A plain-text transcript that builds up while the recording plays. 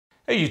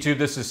Hey YouTube,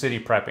 this is City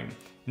Prepping.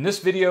 In this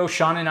video,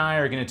 Sean and I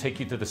are going to take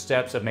you through the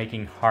steps of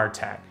making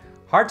hardtack.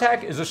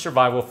 Hardtack is a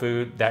survival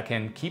food that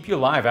can keep you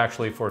alive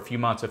actually for a few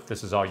months if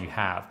this is all you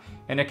have,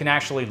 and it can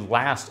actually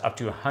last up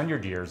to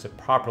 100 years if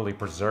properly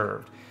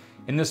preserved.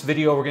 In this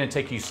video, we're going to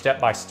take you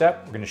step by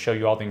step. We're going to show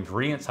you all the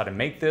ingredients, how to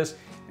make this,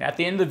 and at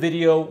the end of the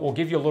video, we'll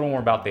give you a little more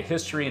about the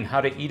history and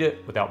how to eat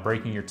it without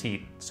breaking your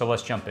teeth. So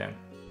let's jump in.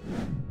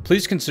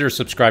 Please consider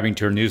subscribing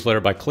to our newsletter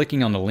by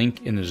clicking on the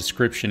link in the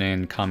description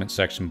and comment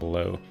section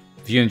below.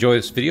 If you enjoy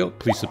this video,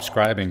 please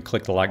subscribe and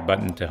click the like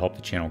button to help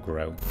the channel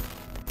grow.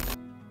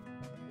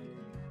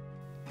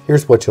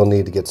 Here's what you'll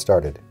need to get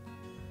started.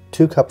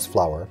 2 cups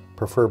flour,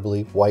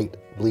 preferably white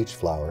bleached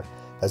flour,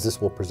 as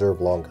this will preserve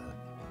longer.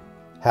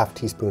 Half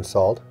teaspoon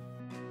salt,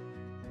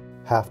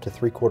 half to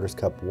 3/4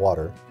 cup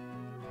water,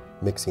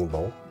 mixing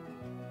bowl,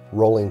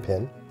 rolling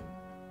pin,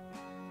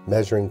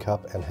 measuring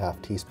cup and half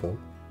teaspoon,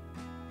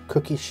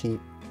 cookie sheet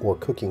or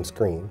cooking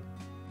screen,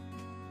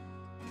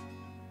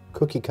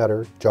 cookie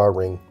cutter, jar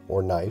ring,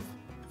 or knife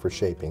for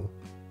shaping,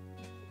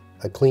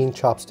 a clean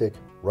chopstick,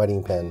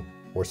 writing pen,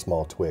 or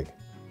small twig.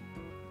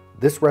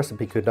 This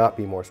recipe could not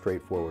be more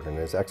straightforward and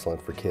is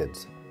excellent for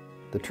kids.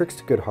 The tricks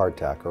to good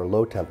hardtack are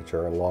low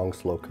temperature and long,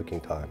 slow cooking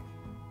time.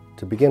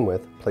 To begin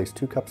with, place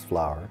 2 cups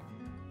flour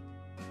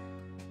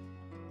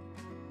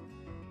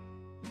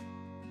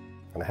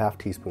and a half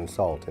teaspoon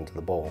salt into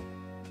the bowl.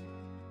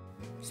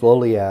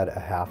 Slowly add a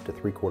half to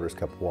 3/4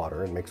 cup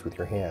water and mix with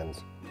your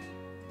hands.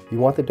 You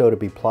want the dough to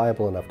be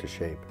pliable enough to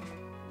shape.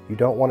 You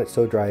don't want it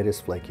so dry it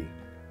is flaky,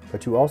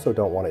 but you also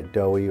don't want it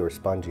doughy or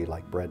spongy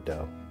like bread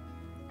dough.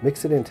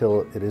 Mix it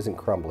until it isn't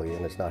crumbly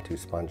and it's not too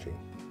spongy.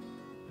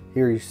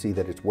 Here you see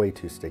that it's way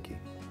too sticky.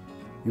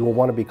 You will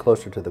want to be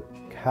closer to the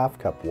half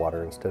cup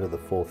water instead of the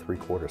full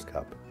 3/4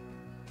 cup.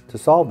 To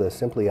solve this,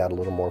 simply add a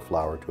little more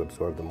flour to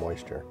absorb the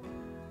moisture.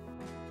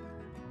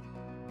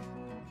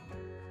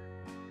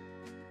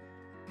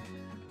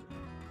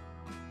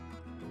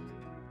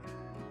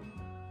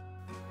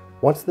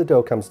 Once the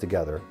dough comes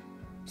together,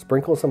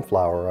 sprinkle some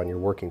flour on your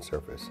working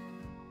surface.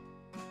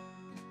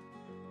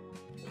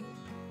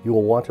 You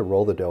will want to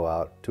roll the dough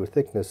out to a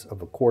thickness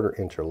of 1/4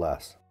 inch or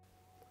less.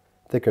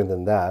 Thicker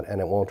than that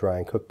and it won't dry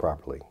and cook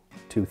properly.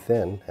 Too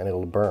thin and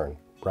it'll burn,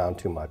 brown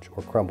too much,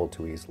 or crumble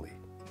too easily.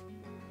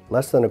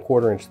 Less than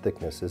 1/4 inch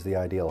thickness is the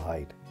ideal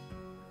height.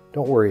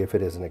 Don't worry if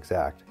it isn't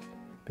exact.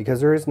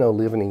 Because there is no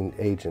leavening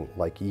agent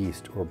like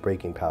yeast or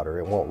baking powder,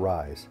 it won't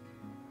rise.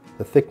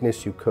 The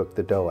thickness you cook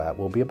the dough at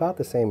will be about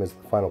the same as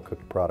the final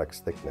cooked product's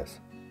thickness.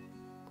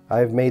 I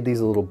have made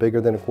these a little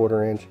bigger than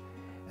 1/4 inch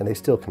and they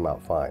still come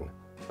out fine,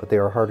 but they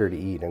are harder to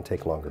eat and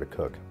take longer to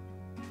cook.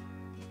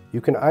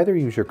 You can either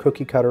use your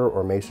cookie cutter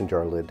or mason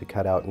jar lid to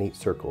cut out neat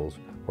circles,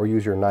 or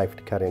use your knife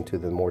to cut into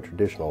the more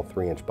traditional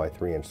 3" by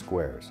 3"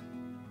 squares.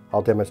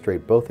 I'll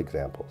demonstrate both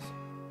examples.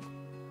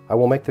 I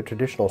will make the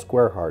traditional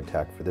square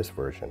hardtack for this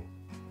version.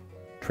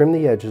 Trim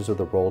the edges of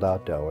the rolled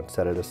out dough and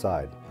set it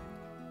aside.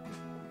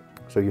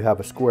 So you have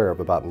a square of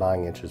about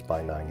 9 inches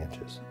by 9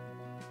 inches.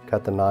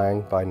 Cut the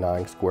 9 by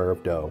 9 square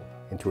of dough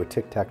into a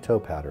tic-tac-toe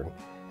pattern,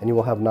 and you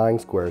will have 9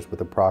 squares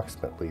with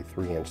approximately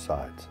 3-inch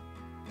sides.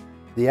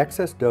 The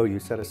excess dough you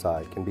set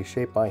aside can be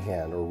shaped by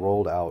hand or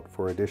rolled out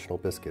for additional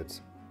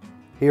biscuits.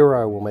 Here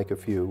I will make a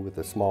few with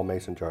a small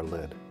mason jar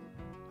lid.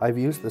 I've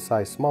used the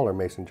size smaller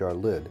mason jar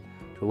lid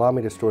to allow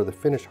me to store the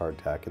finished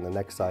hardtack in the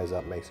next size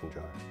up mason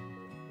jar.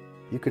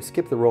 You could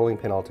skip the rolling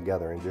pin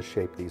altogether and just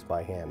shape these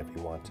by hand if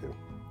you want to.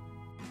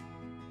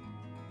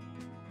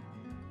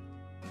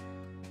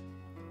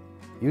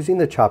 Using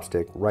the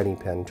chopstick, writing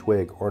pen,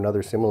 twig, or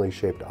another similarly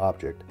shaped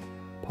object,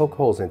 poke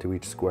holes into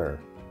each square.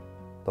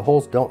 The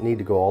holes don't need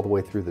to go all the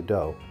way through the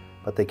dough,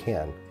 but they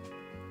can.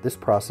 This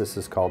process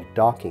is called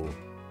docking.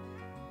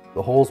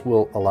 The holes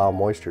will allow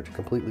moisture to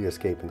completely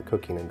escape in the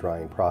cooking and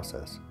drying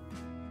process.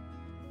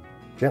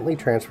 Gently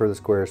transfer the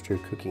squares to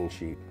your cooking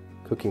sheet,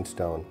 cooking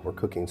stone, or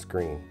cooking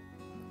screen.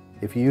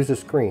 If you use a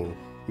screen,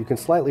 you can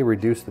slightly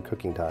reduce the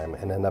cooking time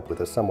and end up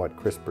with a somewhat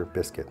crisper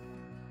biscuit.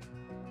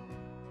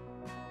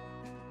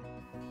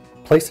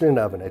 Place it in an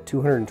oven at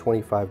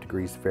 225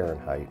 degrees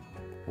Fahrenheit,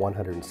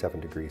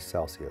 107 degrees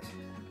Celsius.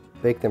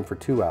 Bake them for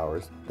 2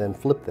 hours, then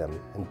flip them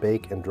and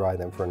bake and dry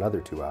them for another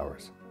 2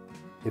 hours.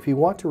 If you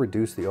want to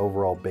reduce the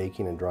overall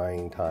baking and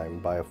drying time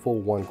by a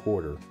full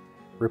 1/4,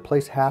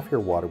 replace half your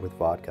water with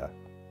vodka.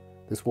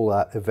 This will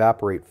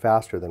evaporate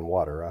faster than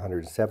water,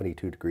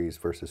 172 degrees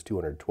versus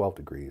 212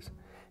 degrees,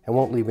 and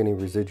won't leave any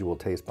residual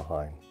taste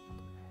behind.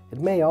 It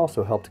may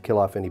also help to kill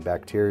off any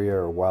bacteria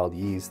or wild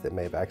yeast that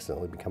may have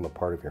accidentally become a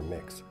part of your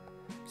mix.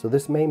 So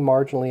this may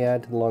marginally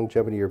add to the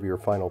longevity of your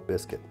final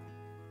biscuit.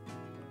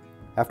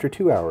 After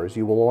 2 hours,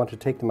 you will want to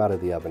take them out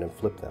of the oven and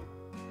flip them.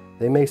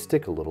 They may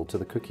stick a little to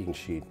the cooking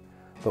sheet,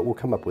 but will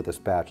come up with a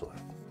spatula.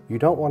 You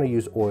don't want to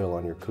use oil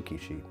on your cookie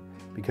sheet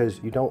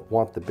because you don't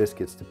want the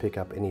biscuits to pick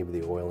up any of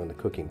the oil in the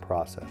cooking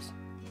process.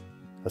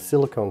 A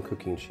silicone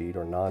cooking sheet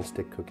or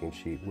non-stick cooking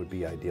sheet would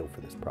be ideal for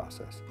this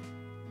process.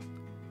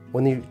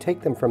 When you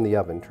take them from the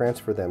oven,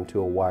 transfer them to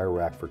a wire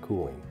rack for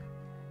cooling.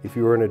 If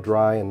you are in a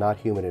dry and not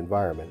humid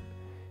environment,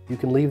 You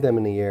can leave them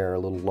in the air a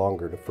little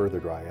longer to further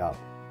dry out.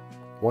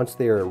 Once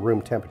they are at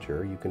room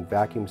temperature, you can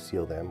vacuum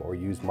seal them or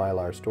use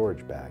Mylar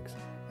storage bags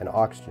and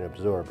oxygen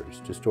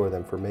absorbers to store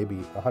them for maybe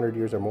 100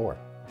 years or more.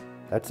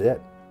 That's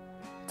it.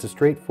 It's a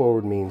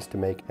straightforward means to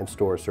make and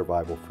store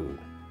survival food.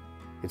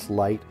 It's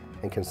light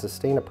and can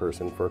sustain a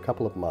person for a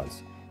couple of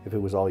months if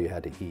it was all you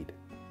had to eat.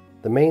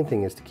 The main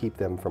thing is to keep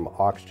them from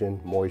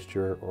oxygen,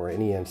 moisture, or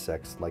any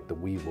insects like the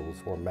weevils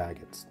or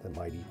maggots that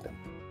might eat them.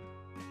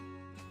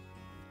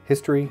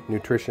 History,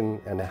 nutrition,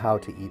 and how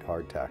to eat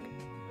hardtack.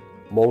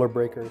 Molar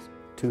breakers,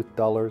 tooth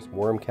dullers,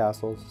 worm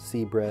castles,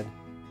 sea bread,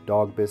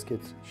 dog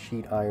biscuits,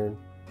 sheet iron,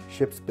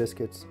 ship's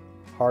biscuits,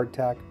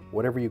 hardtack,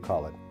 whatever you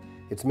call it.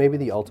 It's maybe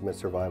the ultimate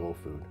survival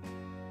food.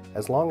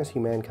 As long as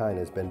humankind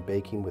has been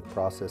baking with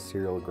processed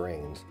cereal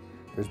grains,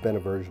 there's been a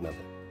version of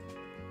it.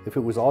 If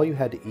it was all you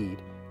had to eat,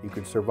 you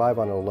could survive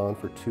on it alone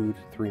for 2 to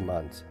 3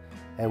 months,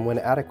 and when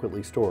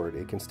adequately stored,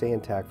 it can stay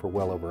intact for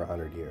well over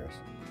 100 years.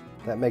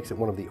 That makes it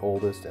one of the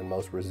oldest and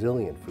most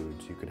resilient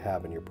foods you could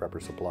have in your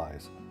prepper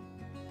supplies.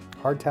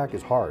 Hardtack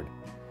is hard.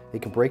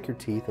 It can break your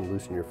teeth and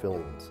loosen your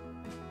fillings.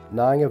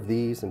 9 of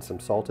these and some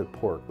salted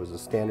pork was a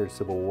standard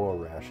Civil War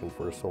ration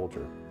for a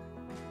soldier.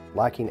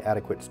 Lacking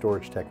adequate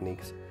storage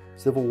techniques,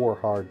 Civil War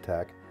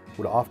hardtack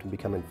would often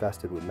become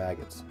infested with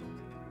maggots.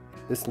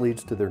 This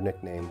leads to their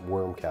nickname,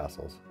 worm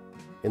castles.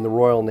 In the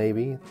Royal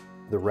Navy,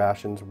 the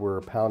rations were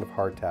a pound of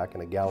hardtack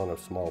and a gallon of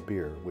small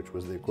beer, which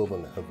was the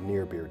equivalent of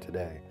near beer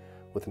today,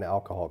 with an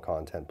alcohol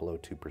content below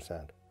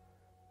 2%.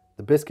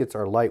 The biscuits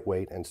are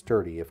lightweight and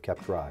sturdy if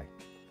kept dry.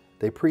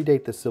 They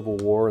predate the Civil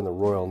War and the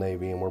Royal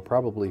Navy and were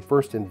probably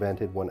first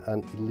invented when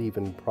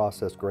uneven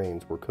processed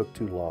grains were cooked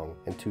too long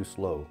and too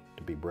slow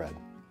to be bread.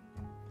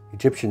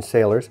 Egyptian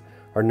sailors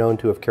are known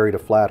to have carried a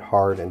flat,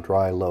 hard, and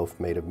dry loaf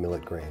made of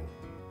millet grain.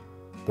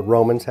 The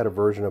Romans had a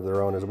version of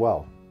their own as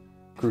well.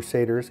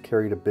 Crusaders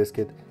carried a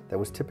biscuit that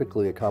was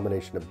typically a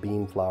combination of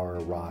bean flour,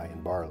 rye,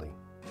 and barley.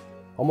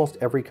 Almost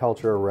every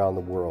culture around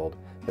the world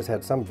has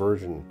had some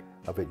version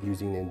of it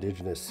using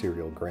indigenous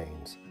cereal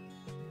grains.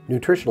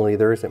 Nutritionally,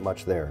 there isn't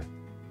much there.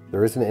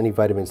 There isn't any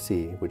vitamin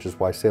C, which is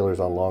why sailors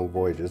on long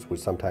voyages would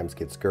sometimes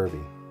get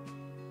scurvy.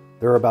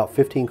 There are about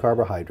 15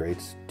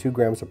 carbohydrates, 2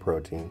 grams of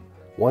protein,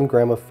 1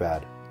 gram of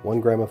fat, 1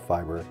 gram of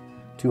fiber,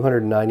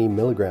 290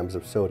 milligrams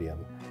of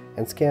sodium,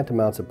 and scant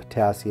amounts of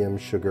potassium,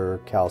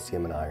 sugar,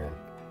 calcium, and iron.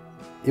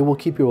 It will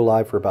keep you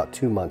alive for about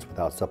 2 months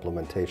without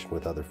supplementation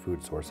with other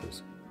food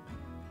sources.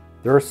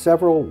 There are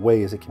several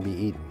ways it can be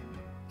eaten.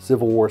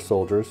 Civil War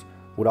soldiers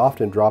would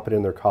often drop it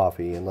in their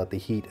coffee and let the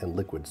heat and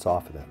liquid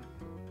soften it.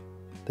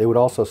 They would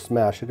also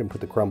smash it and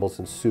put the crumbles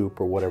in soup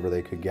or whatever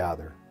they could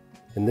gather.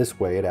 In this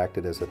way, it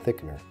acted as a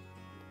thickener.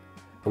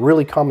 A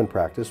really common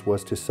practice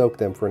was to soak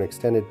them for an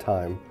extended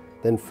time,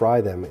 then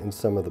fry them in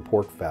some of the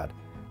pork fat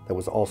that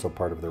was also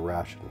part of their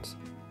rations.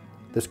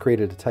 This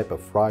created a type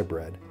of fry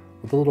bread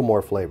with a little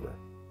more flavor.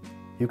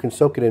 You can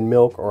soak it in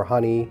milk or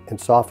honey and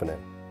soften it.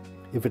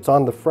 If it's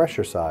on the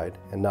fresher side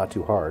and not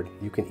too hard,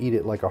 you can eat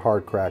it like a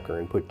hard cracker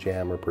and put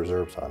jam or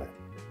preserves on it.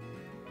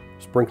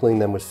 Sprinkling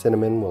them with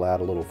cinnamon will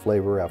add a little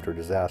flavor after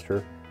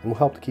disaster and will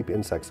help to keep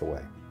insects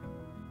away.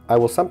 I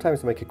will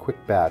sometimes make a quick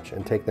batch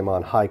and take them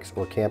on hikes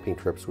or camping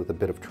trips with a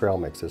bit of trail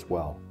mix as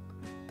well.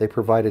 They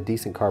provide a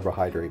decent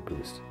carbohydrate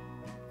boost.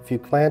 If you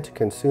plan to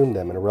consume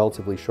them in a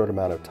relatively short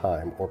amount of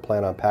time or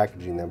plan on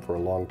packaging them for a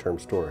long-term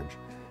storage,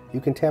 you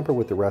can tamper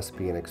with the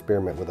recipe and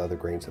experiment with other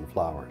grains and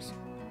flours.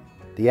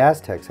 The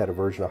Aztecs had a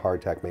version of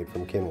hardtack made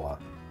from quinoa.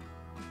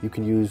 You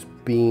can use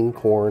bean,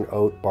 corn,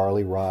 oat,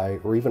 barley, rye,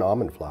 or even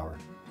almond flour.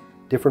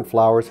 Different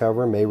flours,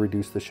 however, may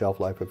reduce the shelf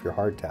life of your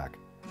hardtack.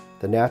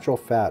 The natural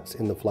fats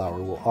in the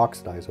flour will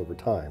oxidize over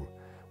time,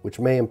 which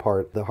may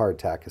impart the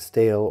hardtack a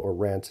stale or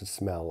rancid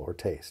smell or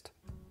taste.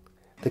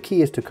 The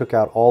key is to cook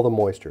out all the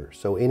moisture,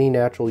 so any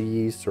natural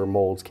yeasts or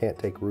molds can't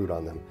take root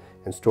on them,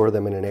 and store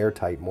them in an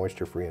airtight,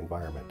 moisture-free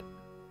environment.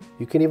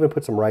 You can even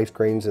put some rice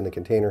grains in the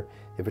container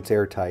if it's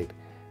airtight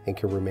and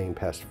can remain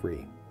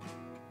pest-free.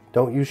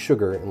 Don't use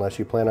sugar unless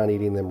you plan on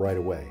eating them right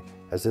away,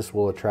 as this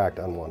will attract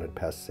unwanted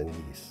pests and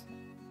yeast.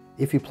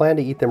 If you plan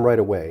to eat them right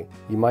away,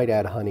 you might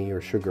add honey or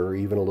sugar or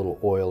even a little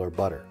oil or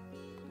butter.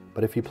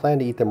 But if you plan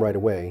to eat them right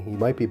away, you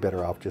might be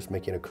better off just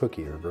making a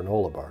cookie or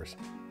granola bars.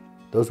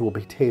 Those will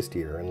be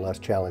tastier and less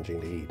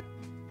challenging to eat.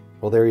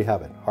 Well, there you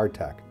have it,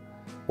 hardtack,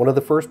 one of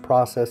the first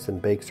processed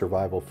and baked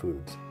survival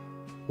foods.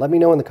 Let me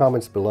know in the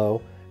comments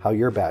below how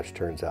your batch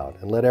turns out,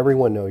 and let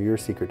everyone know your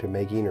secret to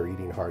making or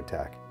eating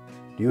hardtack.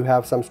 Do you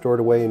have some stored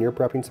away in your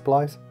prepping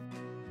supplies?